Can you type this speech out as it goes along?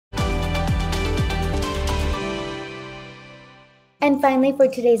And finally, for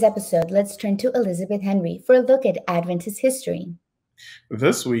today's episode, let's turn to Elizabeth Henry for a look at Adventist history.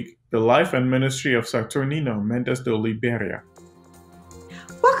 This week, the life and ministry of Saturnino Mendes de Oliveria.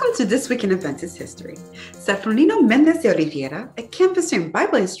 Welcome to This Week in Adventist History. Saturnino Mendes de Oliveria, a canvasser and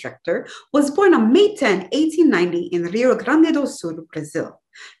Bible instructor, was born on May 10, 1890 in Rio Grande do Sul, Brazil.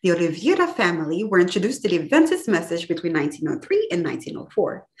 The Oliveira family were introduced to the Adventist message between 1903 and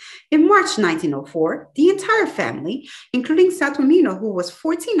 1904. In March 1904, the entire family, including Saturnino, who was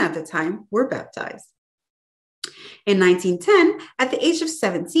 14 at the time, were baptized. In 1910, at the age of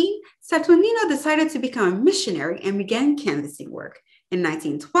 17, Saturnino decided to become a missionary and began canvassing work. In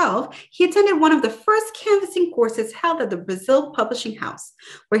 1912, he attended one of the first canvassing courses held at the Brazil Publishing House,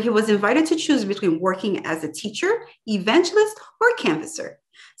 where he was invited to choose between working as a teacher, evangelist, or canvasser.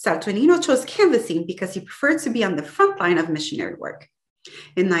 Saturnino chose canvassing because he preferred to be on the front line of missionary work.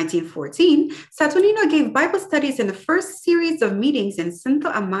 In 1914, Saturnino gave Bible studies in the first series of meetings in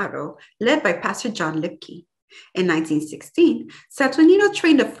Santo Amaro, led by Pastor John Lipke. In 1916, Saturnino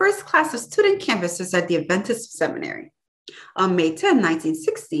trained the first class of student canvassers at the Adventist Seminary. On May 10,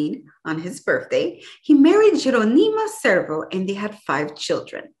 1916, on his birthday, he married Jeronima Servo and they had 5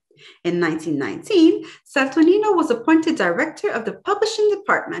 children. In 1919, Saturnino was appointed director of the publishing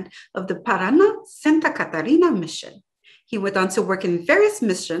department of the Paraná Santa Catarina mission. He went on to work in various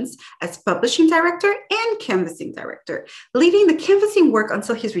missions as publishing director and canvassing director, leading the canvassing work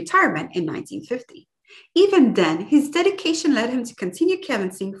until his retirement in 1950. Even then, his dedication led him to continue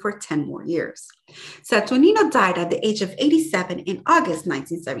canvassing for 10 more years. Saturnino died at the age of 87 in August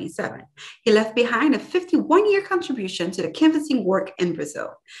 1977. He left behind a 51-year contribution to the canvassing work in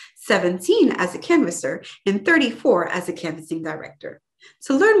Brazil, 17 as a canvasser and 34 as a canvassing director.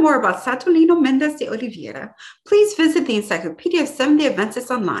 To learn more about Saturnino Mendes de Oliveria, please visit the Encyclopedia of Seventh-day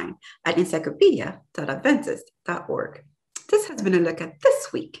Adventists online at encyclopedia.adventist.org. This has been a look at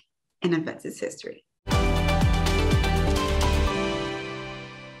This Week in Adventist History.